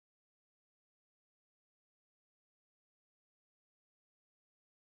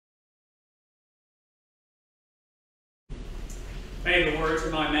May the words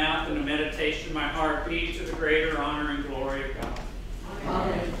of my mouth and the meditation of my heart be to the greater honor and glory of God.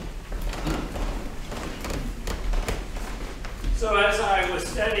 Amen. So as I was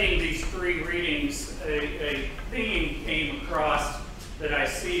studying these three readings, a theme came across that I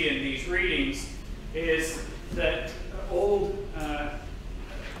see in these readings is that old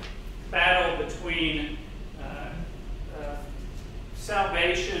battle between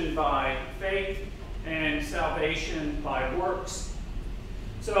salvation by faith and salvation by works.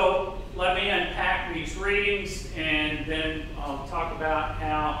 So let me unpack these readings, and then I'll talk about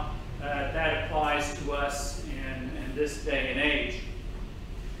how that applies to us in this day and age.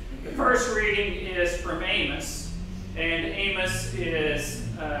 The first reading is from Amos, and Amos is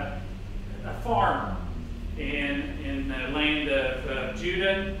a farmer in the land of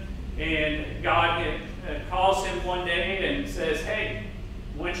Judah, and God calls him one day and says, "Hey,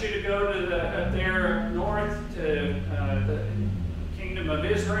 I want you to go to up there north to the kingdom of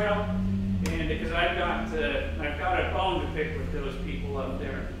Israel, and because I've got a bone to pick with those people up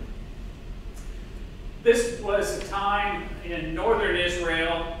there." This was a time in northern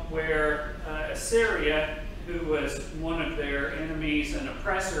Israel where Assyria, who was one of their enemies and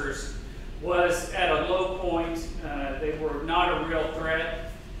oppressors, was at a low point. They were not a real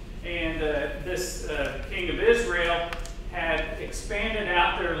threat. And this king of Israel had expanded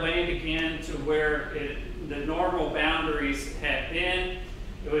out their land again to where the normal boundaries had been.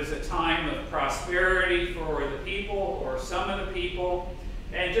 It was a time of prosperity for the people, or some of the people,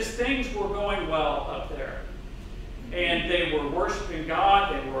 and just things were going well up there. And they were worshiping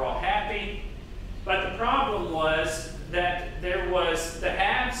God, they were all happy. But the problem was that there was the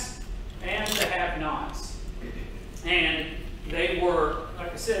haves and the have-nots. And they were,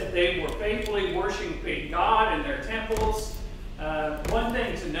 like I said, they were faithfully worshiping God in their temples. One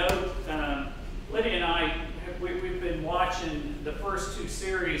thing to note, Lydia and I, we've been watching the first two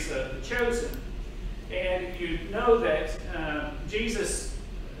series of The Chosen. And you know that Jesus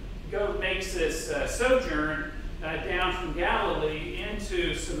makes this sojourn down from Galilee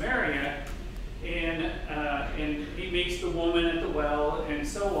into Samaria, and he meets the woman at the well and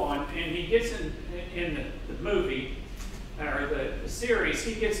so on. And he gets in the movie, or the series,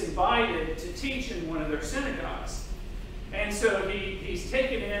 he gets invited to teach in one of their synagogues. And so he's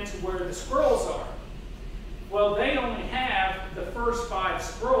taken into where the scrolls are. Well, they only have the first 5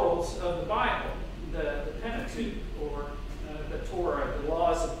 scrolls of the Bible, the Pentecost, or the Torah, the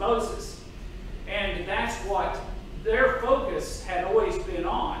laws of Moses. And that's what their focus had always been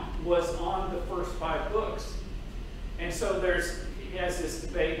on, was on the first 5 books. And so he has this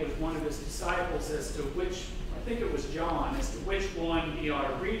debate with one of his disciples as to which, I think it was John, as to which one he ought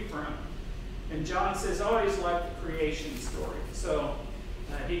to read from. And John says, "I always like the creation story." So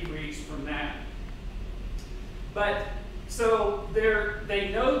he reads from that. But so they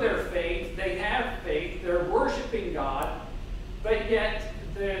know their faith, they have faith, they're worshiping God, but yet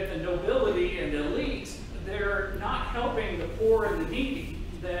the nobility and the elite, they're not helping the poor and the needy.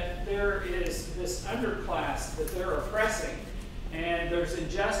 That there is this underclass that they're oppressing, and there's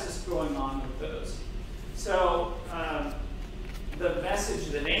injustice going on with those. So the message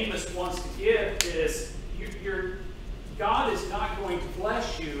that Amos wants to give is God is not going to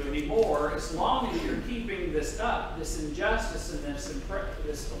bless you anymore as long as you're keeping this up, this injustice and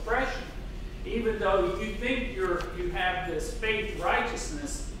this oppression. Even though you think you have this faith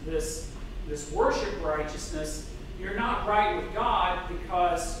righteousness, this worship righteousness, you're not right with God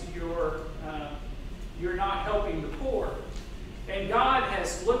because you're not helping the poor. And God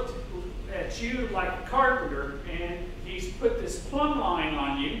has looked at you like a carpenter, and he's put this plumb line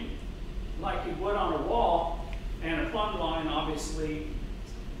on you, like he would on a wall. And a plumb line obviously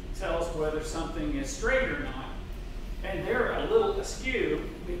tells whether something is straight or not. And they're a little askew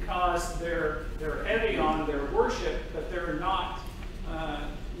because they're heavy on their worship, but they're not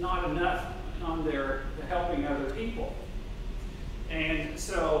enough on their helping other people. And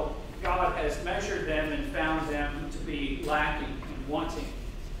so God has measured them and found them to be lacking and wanting.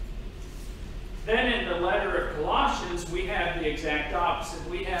 Then in the letter of Colossians, we have the exact opposite.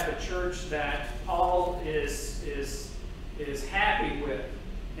 We have a church that Paul is happy with.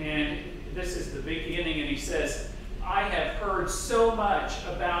 And this is the beginning, and he says, "I have heard so much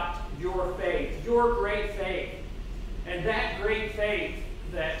about your faith, your great faith, and that great faith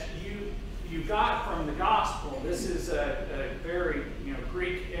that you got from the gospel." This is a very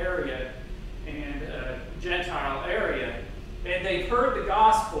Greek area and Gentile area. And they've heard the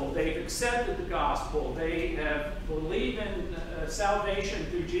gospel, they've accepted the gospel, they have believed in salvation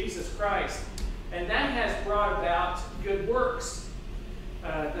through Jesus Christ. And that has brought about good works.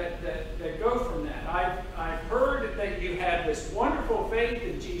 that go from that. I've heard that you have this wonderful faith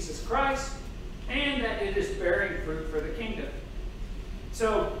in Jesus Christ and that it is bearing fruit for the kingdom.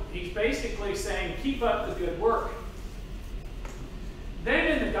 So he's basically saying, keep up the good work. Then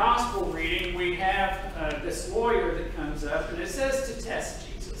in the gospel reading, we have this lawyer that comes up, and it says to test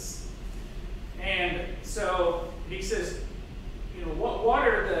Jesus. And so he says, you know, what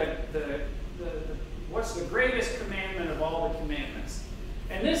are what's the greatest commandment of all the commandments?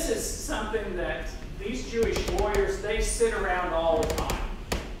 And this is something that these Jewish lawyers, they sit around all the time.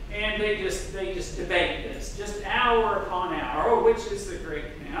 And they just debate this, just hour upon hour. Oh, which is the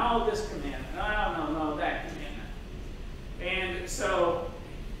great commandment? Oh, this commandment. Oh, no, that commandment. And so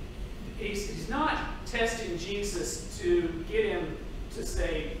he's not testing Jesus to get him to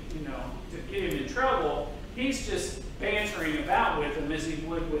say, you know, to get him in trouble. He's just bantering about with him as he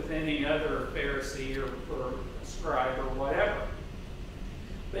would with any other Pharisee or scribe or whatever.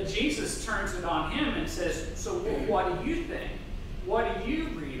 But Jesus turns it on him and says, so what do you think? What do you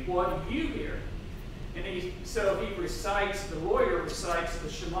read? What do you hear? And the lawyer recites the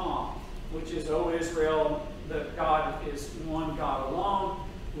Shema, which is, O Israel, the God is one God alone.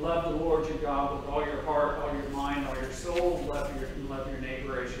 Love the Lord your God with all your heart, all your mind, all your soul. Love your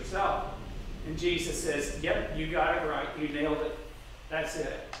neighbor as yourself. And Jesus says, yep, you got it right. You nailed it. That's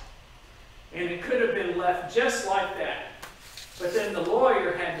it. And it could have been left just like that. But then the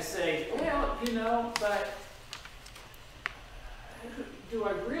lawyer had to say, well, you know, but do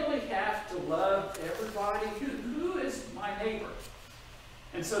I really have to love everybody? Who is my neighbor?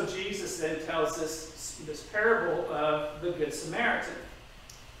 And so Jesus then tells this parable of the Good Samaritan.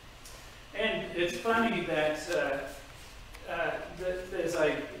 And it's funny that, as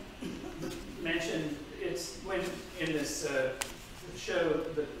I mentioned, it's when in this show,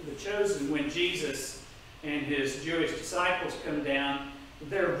 The Chosen, when Jesus and his Jewish disciples come down,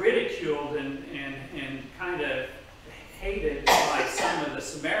 they're ridiculed and kind of hated by some of the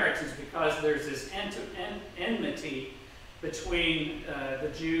Samaritans because there's this enmity between the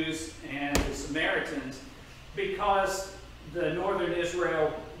Jews and the Samaritans, because the northern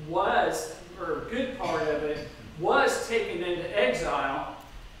Israel was, or a good part of it, was taken into exile,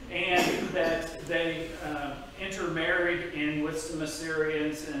 and that they intermarried with some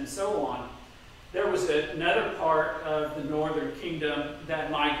Assyrians and so on. There was another part of the northern kingdom that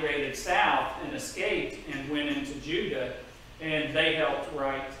migrated south and escaped and went into Judah, and they helped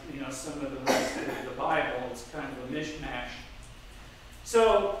write, you know, some of the rest of the Bible. It's kind of a mishmash.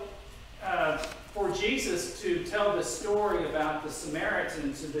 So, for Jesus to tell this story about the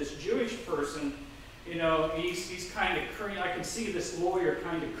Samaritans and this Jewish person, you know, he's kind of I can see this lawyer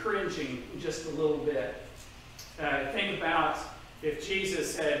kind of cringing just a little bit. Think about if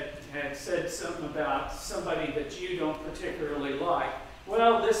Jesus had said something about somebody that you don't particularly like.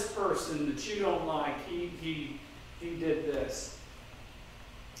 Well, this person that you don't like, he did this.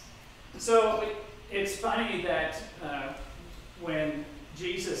 So it's funny that when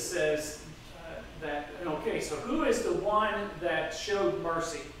Jesus says that, okay, so who is the one that showed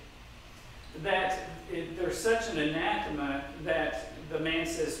mercy? That there's such an anathema that the man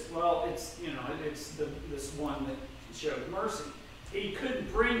says, well, it's, you know, it's this one that showed mercy. He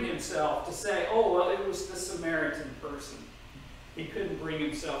couldn't bring himself to say, oh, well, it was the Samaritan person. He couldn't bring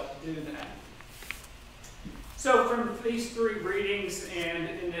himself to do that. So from these three readings and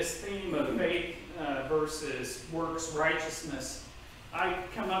in this theme of faith versus works righteousness, I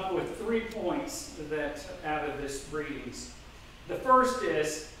come up with 3 points that out of this readings. The first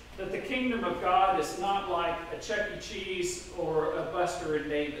is that the kingdom of God is not like a Chuck E. Cheese or a Buster and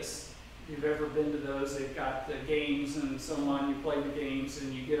Davis. If you've ever been to those, they've got the games and so on. You play the games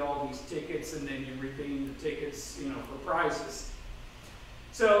and you get all these tickets, and then you redeem the tickets, you know, for prizes.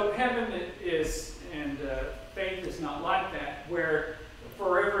 So heaven is, and faith is not like that, where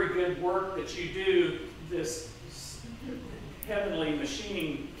for every good work that you do, this heavenly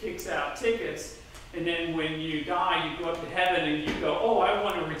machine kicks out tickets, and then when you die, you go up to heaven and you go, oh, I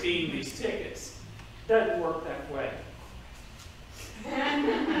want to redeem these tickets. Doesn't work that way.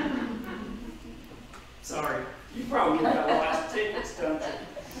 Sorry, you probably got lots of tickets, don't you?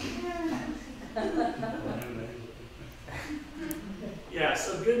 Yeah,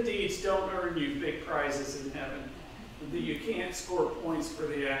 so good deeds don't earn you big prizes in heaven. You can't score points for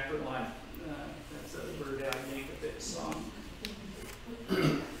the afterlife. That's a Bird Out Yankovic song.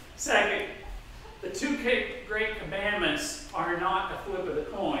 Second, the 2 great commandments are not a flip of the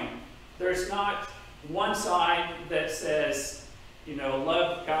coin. There's not one side that says, you know,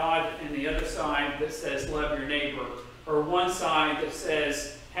 love God, and the other side that says love your neighbor. Or one side that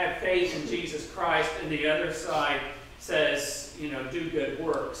says have faith in Jesus Christ, and the other side says says, you know, do good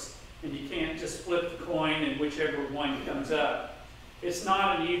works. And you can't just flip the coin and whichever one comes up. It's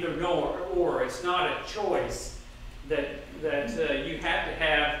not an either nor, or. It's not a choice that you have to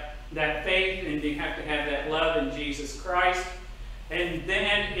have that faith and you have to have that love in Jesus Christ. And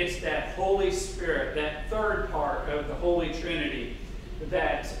then it's that Holy Spirit, that third part of the Holy Trinity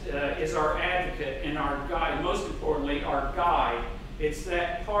that is our advocate and our guide, most importantly, our guide. It's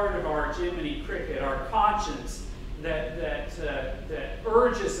that part of our Jiminy Cricket, our conscience, that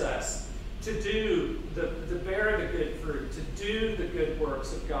urges us to do, to bear the good fruit, to do the good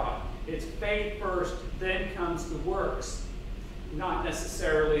works of God. It's faith first, then comes the works, not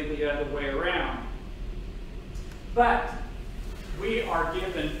necessarily the other way around. But we are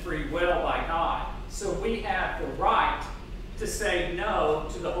given free will by God, so we have the right to say no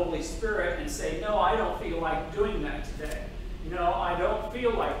to the Holy Spirit and say, no, I don't feel like doing that today. No, I don't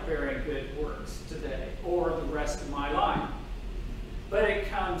feel like bearing good works today or the rest of my life. But it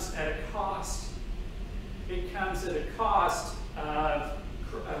comes at a cost. It comes at a cost of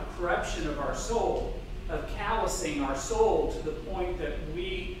corruption of our soul, of callousing our soul to the point that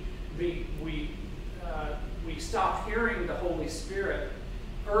we stop hearing the Holy Spirit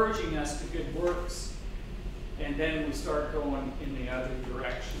urging us to good works, and then we start going in the other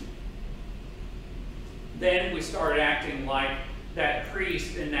direction. Then we start acting like that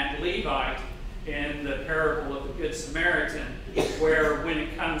priest and that Levite in the parable of the Good Samaritan, where when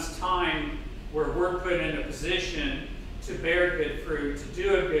it comes time where we're put in a position to bear good fruit, to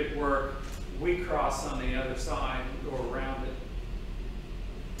do a good work, we cross on the other side and go around it.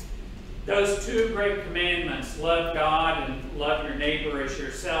 Those two great commandments, love God and love your neighbor as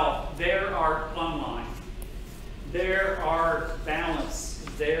yourself, they're our plumb line. They're our balance.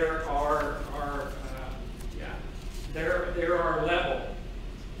 They're our level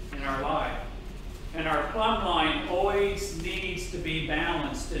in our life. And our plumb line always needs to be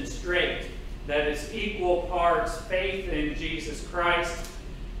balanced and straight. That is equal parts faith in Jesus Christ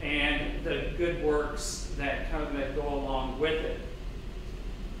and the good works that go along with it.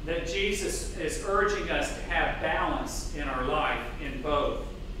 That Jesus is urging us to have balance in our life in both.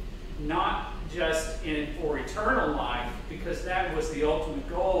 Not just for eternal life, because that was the ultimate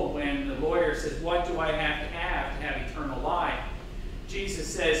goal when the lawyer says, what do I have to have eternal life? Jesus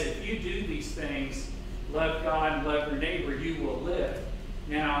says, if you do these things, love God and love your neighbor, you will live.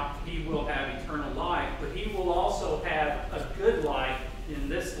 Now, he will have eternal life, but he will also have a good life in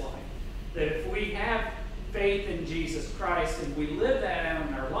this life. That if we have faith in Jesus Christ and we live that out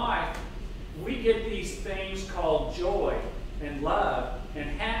in our life, we get these things called joy and love and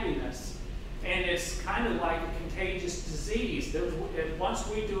happiness. And it's kind of like a contagious disease. Once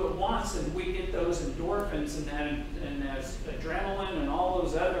we do it once and we get those endorphins and as adrenaline and all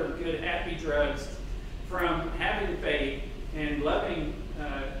those other good happy drugs from having faith and loving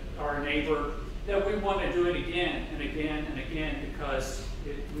our neighbor, that we want to do it again and again and again because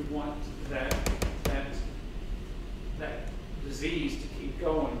we want that disease to keep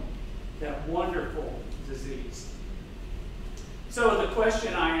going, that wonderful disease. So the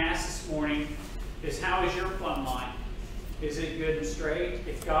question I asked this morning is, how is your plumb line? Is it good and straight?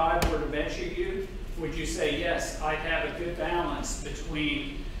 If God were to measure you, would you say, yes, I have a good balance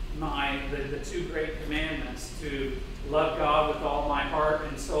between the two great commandments, to love God with all my heart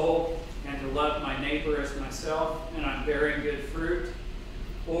and soul and to love my neighbor as myself, and I'm bearing good fruit?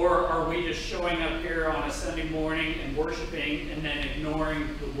 Or are we just showing up here on a Sunday morning and worshiping and then ignoring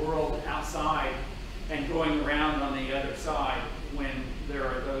the world outside and going around on the other side when there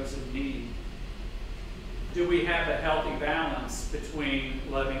are those in need? Do we have a healthy balance between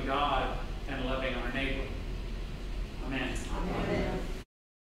loving God and loving our neighbor? Amen. Amen.